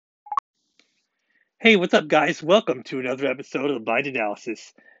Hey, what's up, guys? Welcome to another episode of Blind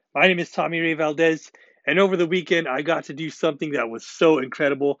Analysis. My name is Tommy Ray Valdez, and over the weekend, I got to do something that was so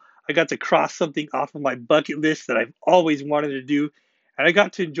incredible. I got to cross something off of my bucket list that I've always wanted to do, and I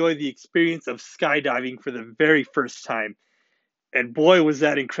got to enjoy the experience of skydiving for the very first time. And boy, was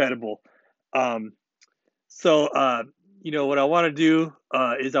that incredible! Um, so, uh, what I want to do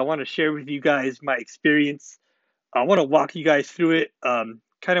is I want to share with you guys my experience. I want to walk you guys through it.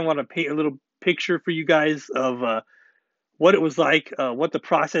 Kind of want to paint a little picture for you guys of what it was like, what the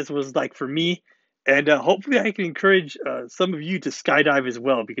process was like for me, and hopefully I can encourage some of you to skydive as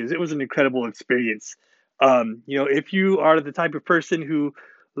well because it was an incredible experience. If you are the type of person who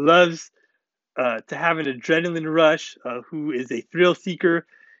loves to have an adrenaline rush, who is a thrill seeker,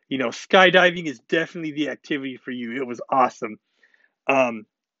 skydiving is definitely the activity for you. It was awesome. Um,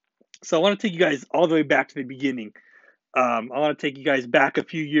 so I want to take you guys all the way back to the beginning. I want to take you guys back a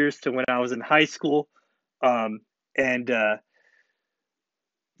few years to when I was in high school. Um, and I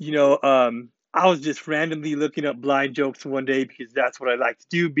was just randomly looking up blind jokes one day because that's what I like to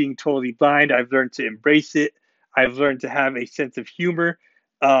do. Being totally blind, I've learned to embrace it. I've learned to have a sense of humor.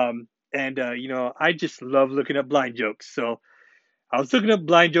 I just love looking up blind jokes. So I was looking up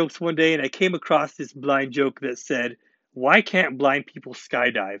blind jokes one day and I came across this blind joke that said, "Why can't blind people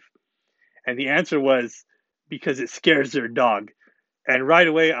skydive?" And the answer was because it scares their dog. And right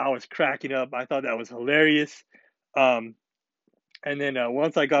away, I was cracking up. I thought that was hilarious. Um, and then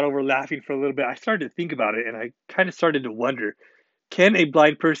once I got over laughing for a little bit, I started to think about it and I kind of started to wonder, can a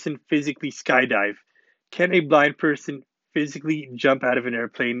blind person physically skydive? Can a blind person physically jump out of an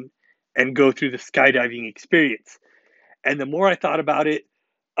airplane and go through the skydiving experience? And the more I thought about it,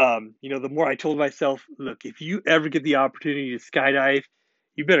 the more I told myself, look, if you ever get the opportunity to skydive,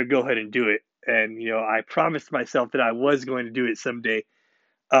 you better go ahead and do it. And, I promised myself that I was going to do it someday.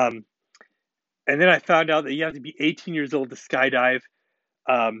 Um, and then I found out that you have to be 18 years old to skydive.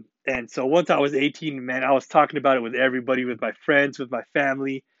 And so once I was 18, man, I was talking about it with everybody, with my friends, with my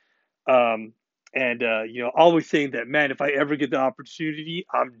family, um, always saying that, man, if I ever get the opportunity,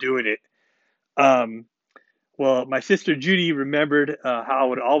 I'm doing it. Um, well, my sister Judy remembered how I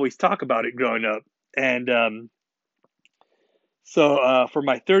would always talk about it growing up, and for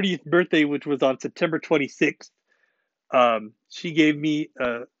my 30th birthday, which was on September 26th, she gave me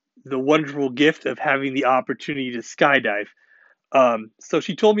the wonderful gift of having the opportunity to skydive. So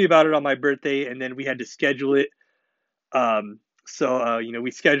she told me about it on my birthday, and then we had to schedule it. Um,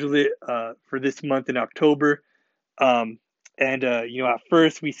 we scheduled it for this month in October. Um, at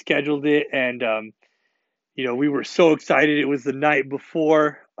first we scheduled it, and we were so excited. It was the night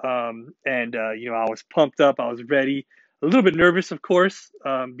before, I was pumped up. I was ready. A little bit nervous, of course,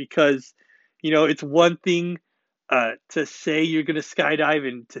 because it's one thing to say you're going to skydive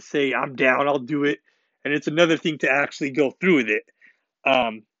and to say I'm down, I'll do it, and it's another thing to actually go through with it.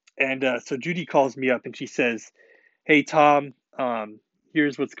 So Judy calls me up and she says, "Hey Tom,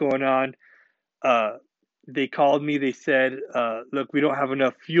 here's what's going on. Uh, they called me. They said, look, we don't have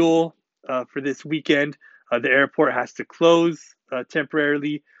enough fuel for this weekend. The airport has to close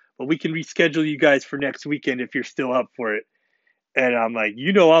temporarily, but we can reschedule you guys for next weekend if you're still up for it." And I'm like,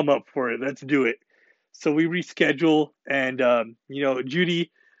 I'm up for it. Let's do it. So we reschedule, and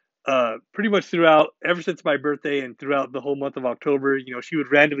Judy, pretty much throughout, ever since my birthday and throughout the whole month of October, she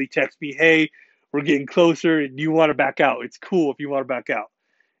would randomly text me, "Hey, we're getting closer. Do you want to back out? It's cool if you want to back out."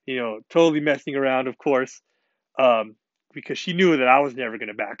 Totally messing around, of course, um, because she knew that I was never going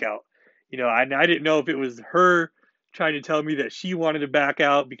to back out. I didn't know if it was her trying to tell me that she wanted to back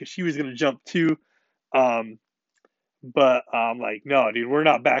out because she was going to jump too. Um, but I'm like, no, dude, we're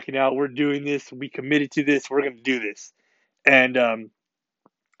not backing out. We're doing this. We committed to this. We're going to do this. And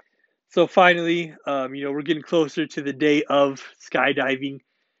so finally, we're getting closer to the day of skydiving.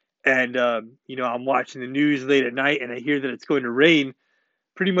 And, I'm watching the news late at night and I hear that it's going to rain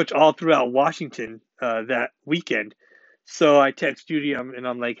pretty much all throughout Washington that weekend. So I text Judy and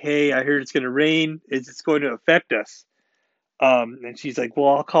I'm like, "Hey, I heard it's going to rain. Is this going to affect us?" And she's like, "Well,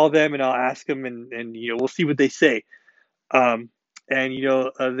 I'll call them and I'll ask them and we'll see what they say." Um,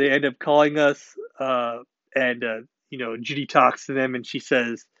 they end up calling us and Judy talks to them and she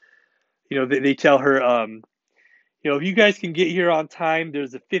says, they tell her, if you guys can get here on time,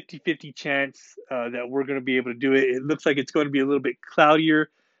 there's a 50-50 chance that we're going to be able to do it. It looks like it's going to be a little bit cloudier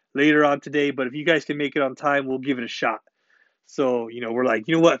later on today, but if you guys can make it on time, we'll give it a shot. So, we're like,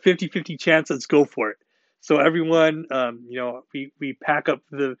 you know what, 50-50 chance, let's go for it. So everyone, we pack up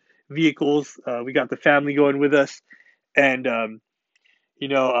the vehicles. We got the family going with us. And,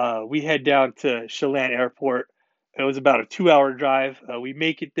 we head down to Chelan Airport. It was about a 2-hour drive. We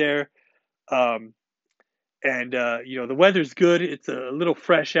make it there. Um, and the weather's good. It's a little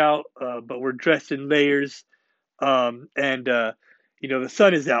fresh out, but we're dressed in layers, and the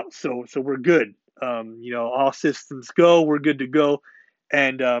sun is out, so we're good. All systems go. We're good to go,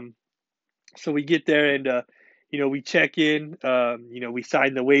 and so we get there, and we check in. We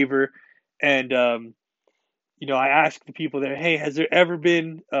sign the waiver, and I ask the people there, hey, has there ever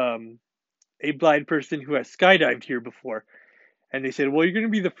been a blind person who has skydived here before? And they said, well, you're going to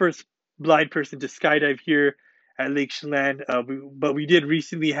be the first blind person to skydive here at Lake Chelan. But we did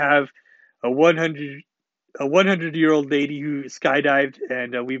recently have a 100-year-old lady who skydived,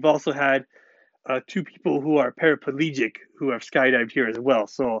 and we've also had two people who are paraplegic who have skydived here as well.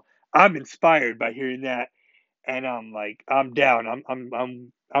 So I'm inspired by hearing that, and I'm like, I'm down.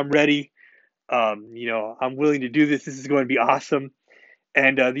 I'm ready. I'm willing to do this. This is going to be awesome.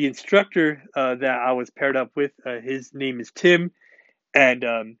 And the instructor that I was paired up with, his name is Tim, and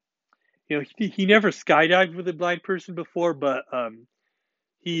he never skydived with a blind person before, but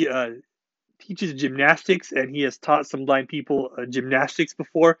he teaches gymnastics, and he has taught some blind people gymnastics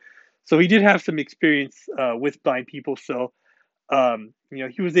before. So he did have some experience with blind people. So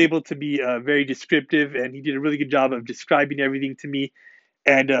he was able to be very descriptive, and he did a really good job of describing everything to me.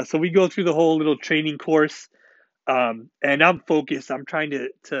 And so we go through the whole little training course, and I'm focused. I'm trying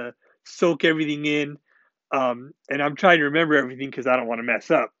to soak everything in, and I'm trying to remember everything because I don't want to mess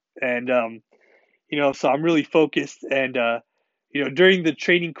up. And so I'm really focused. And during the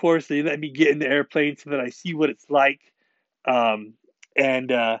training course, they let me get in the airplane so that I see what it's like. Um, and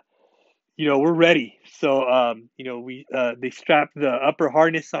we're ready. So we they strapped the upper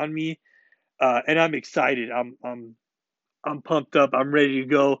harness on me, and I'm excited. I'm pumped up. I'm ready to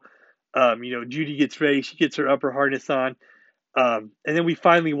go. Judy gets ready. She gets her upper harness on. And then we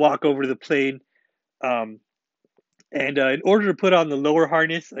finally walk over to the plane. Um, and in order to put on the lower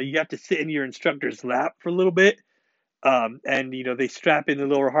harness, you have to sit in your instructor's lap for a little bit. And they strap in the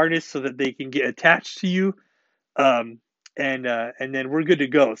lower harness so that they can get attached to you. Um, and then we're good to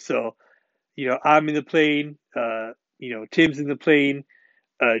go. So I'm in the plane. Tim's in the plane.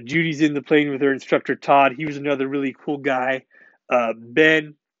 Judy's in the plane with her instructor Todd. He was another really cool guy.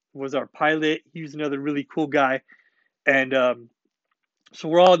 Ben was our pilot. He was another really cool guy. And so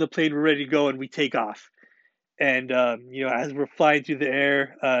we're all on the plane. We're ready to go, and we take off. And as we're flying through the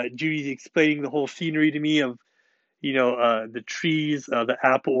air, Judy's explaining the whole scenery to me of the trees, the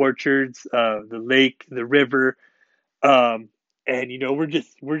apple orchards, the lake, the river, um, and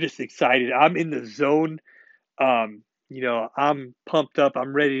we're just excited. I'm in the zone. I'm pumped up.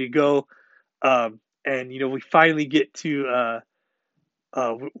 I'm ready to go. And we finally get to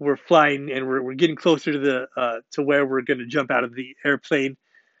we're flying, and we're getting closer to the to where we're going to jump out of the airplane.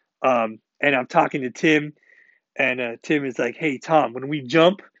 And I'm talking to Tim, and Tim is like, "Hey Tom, when we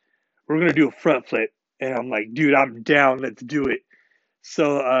jump, we're gonna do a front flip." And I'm like, "Dude, I'm down. Let's do it."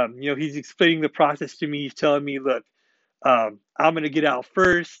 So he's explaining the process to me. He's telling me, "Look, I'm gonna get out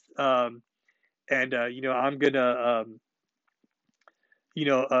first, and I'm gonna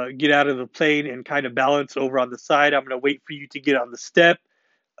get out of the plane and kind of balance over on the side. I'm gonna wait for you to get on the step,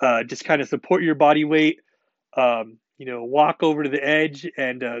 just kind of support your body weight, walk over to the edge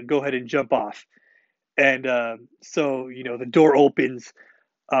and go ahead and jump off." And so the door opens,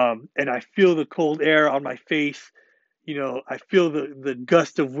 and I feel the cold air on my face. I feel the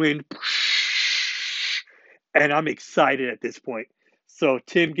gust of wind, and I'm excited at this point. So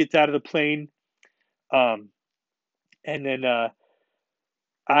Tim gets out of the plane, um, and then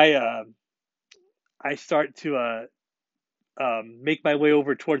I uh, I start to make my way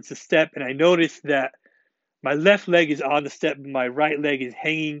over towards the step, and I notice that my left leg is on the step, and my right leg is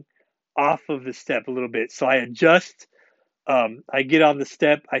hanging off of the step a little bit. So I adjust. I get on the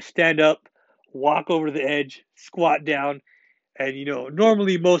step. I stand up, walk over to the edge, squat down, and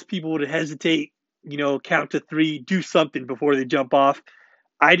normally most people would hesitate, count to three, do something before they jump off.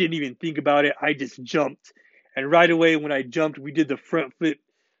 I didn't even think about it. I just jumped, and right away when I jumped, we did the front flip,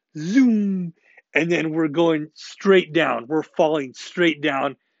 zoom, and then we're going straight down. We're falling straight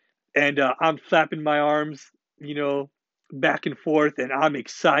down, and I'm flapping my arms, you know, back and forth, and I'm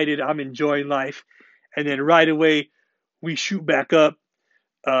excited. I'm enjoying life, and then right away we shoot back up.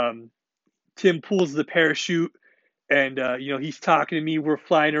 Um, Tim pulls the parachute, and he's talking to me. We're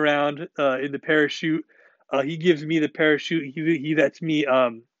flying around in the parachute. He gives me the parachute. He lets me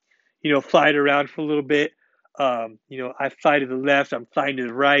fly it around for a little bit. I fly to the left. I'm flying to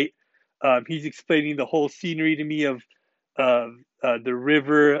the right. He's explaining the whole scenery to me of uh, the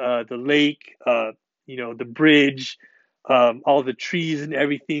river, the lake, the bridge, all the trees and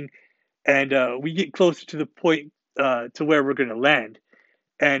everything. And we get closer to the point to where we're going to land.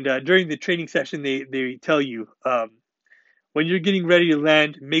 And during the training session, they tell you when you're getting ready to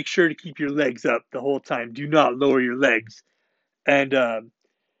land, make sure to keep your legs up the whole time. Do not lower your legs. And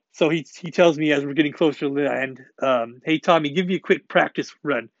so he tells me as we're getting closer to land, hey Tommy, give me a quick practice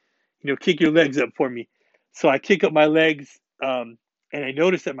run. Kick your legs up for me. So I kick up my legs, and I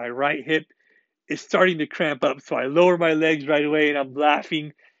notice that my right hip is starting to cramp up. So I lower my legs right away, and I'm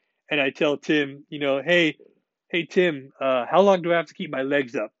laughing. And I tell Tim, hey Tim, how long do I have to keep my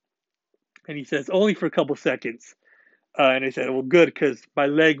legs up? And he says, only for a couple seconds. And I said, well, good, because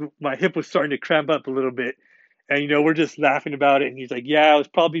my hip was starting to cramp up a little bit. And, we're just laughing about it. And he's like, yeah, it was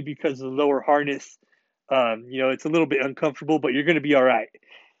probably because of the lower harness. It's a little bit uncomfortable, but you're going to be all right.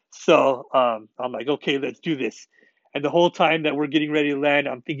 So I'm like, okay, let's do this. And the whole time that we're getting ready to land,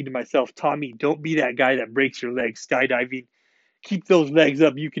 I'm thinking to myself, Tommy, don't be that guy that breaks your legs skydiving. Keep those legs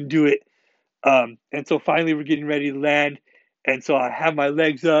up. You can do it. And so finally, we're getting ready to land. And so I have my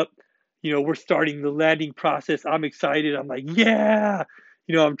legs up. We're starting the landing process. I'm excited. I'm like, yeah.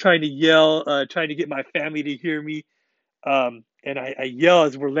 I'm trying to yell, trying to get my family to hear me. And I yell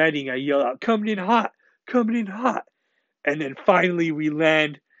as we're landing. I yell out, coming in hot, coming in hot. And then finally, we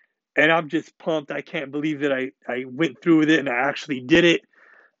land. And I'm just pumped. I can't believe that I went through with it and I actually did it.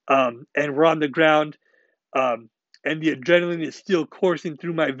 And we're on the ground. Um, and the adrenaline is still coursing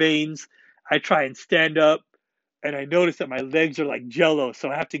through my veins. I try and stand up, and I notice that my legs are like jello, so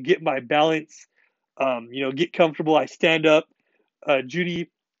I have to get my balance, get comfortable. I stand up. Judy,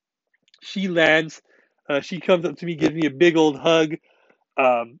 she lands. She comes up to me, gives me a big old hug,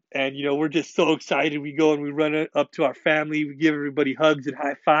 and we're just so excited. We go and we run up to our family. We give everybody hugs and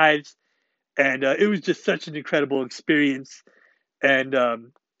high fives, and it was just such an incredible experience. And a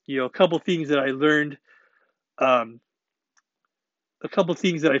couple things that I learned. Um, a couple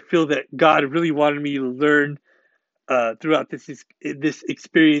things that I feel that God really wanted me to learn throughout this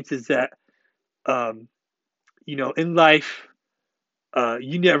experience is that um, in life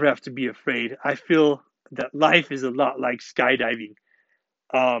you never have to be afraid. I feel that life is a lot like skydiving.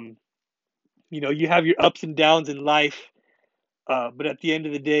 Um, you have your ups and downs in life, but at the end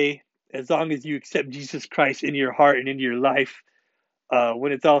of the day, as long as you accept Jesus Christ in your heart and into your life,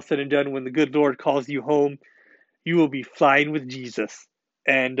 when it's all said and done, when the good Lord calls you home, you will be flying with Jesus.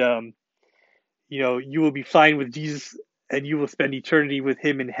 And you will be flying with Jesus and you will spend eternity with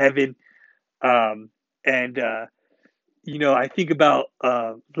him in heaven. Um, and, I think about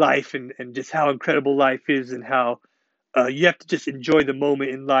life and just how incredible life is and how you have to just enjoy the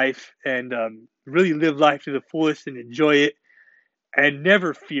moment in life and really live life to the fullest and enjoy it and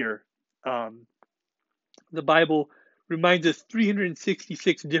never fear. Um, the Bible reminds us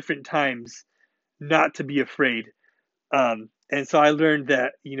 366 different times not to be afraid. And so I learned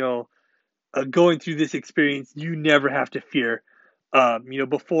that, going through this experience, you never have to fear.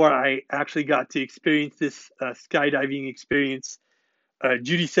 Before I actually got to experience this skydiving experience,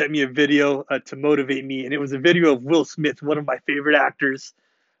 Judy sent me a video to motivate me, and it was a video of Will Smith, one of my favorite actors.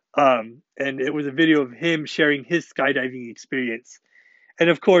 And it was a video of him sharing his skydiving experience. And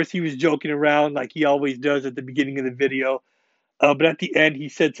of course, he was joking around like he always does at the beginning of the video. But at the end, he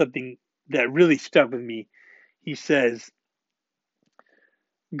said something that really stuck with me. He says,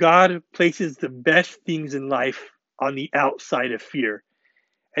 God places the best things in life on the outside of fear.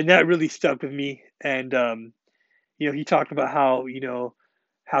 And that really stuck with me. And, he talked about how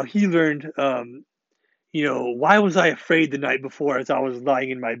he learned, why was I afraid the night before as I was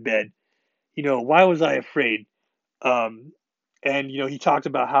lying in my bed? Why was I afraid? Um, and, he talked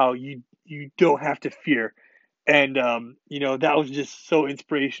about how you don't have to fear. And, that was just so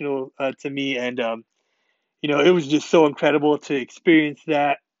inspirational to me. And, it was just so incredible to experience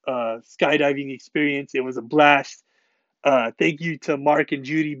that skydiving experience. It was a blast. Thank you to Mark and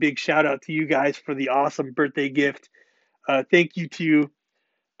Judy. Big shout out to you guys for the awesome birthday gift. Thank you to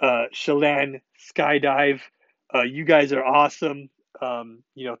Chelan Skydive. You guys are awesome.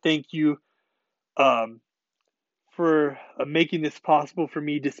 Thank you for making this possible for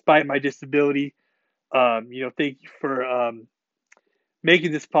me despite my disability. Thank you for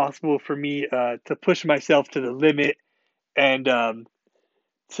making this possible for me to push myself to the limit and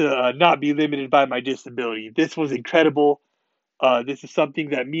to not be limited by my disability. This was incredible. This is something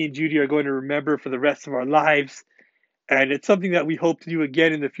that me and Judy are going to remember for the rest of our lives. And it's something that we hope to do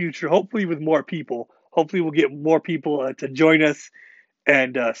again in the future, hopefully with more people. Hopefully, we'll get more people to join us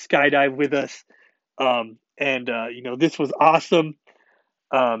and skydive with us. This was awesome.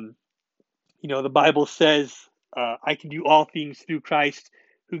 Um, the Bible says, I can do all things through Christ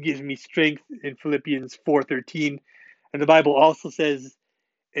who gives me strength in Philippians 4:13. And the Bible also says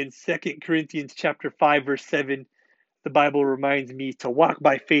in 2 Corinthians chapter 5, verse 7, the Bible reminds me to walk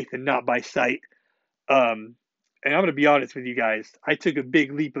by faith and not by sight. And I'm going to be honest with you guys. I took a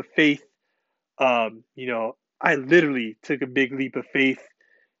big leap of faith. I literally took a big leap of faith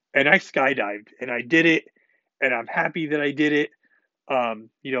and I skydived and I did it. And I'm happy that I did it.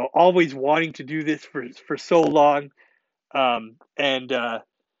 Always wanting to do this for so long.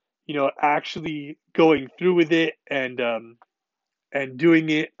 Actually going through with it and doing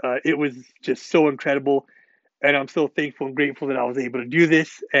it, it was just so incredible. And I'm so thankful and grateful that I was able to do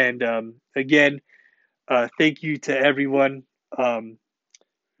this. And again, thank you to everyone um,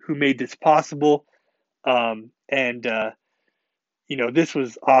 who made this possible. This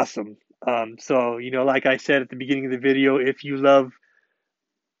was awesome. Like I said at the beginning of the video, if you love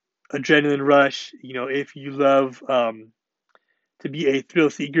adrenaline rush, if you love to be a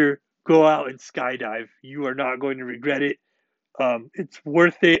thrill seeker, go out and skydive. You are not going to regret it. It's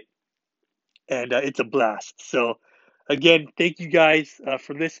worth it, and it's a blast. So, again, thank you guys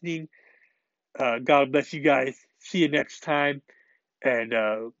for listening. God bless you guys. See you next time. And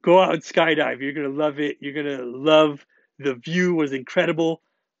go out and skydive. You're gonna love it. You're gonna love the view was incredible,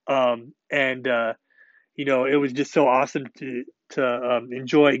 and it was just so awesome to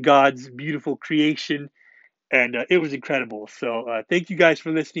enjoy God's beautiful creation, and it was incredible. So thank you guys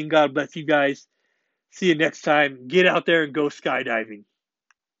for listening. God bless you guys. See you next time. Get out there and go skydiving.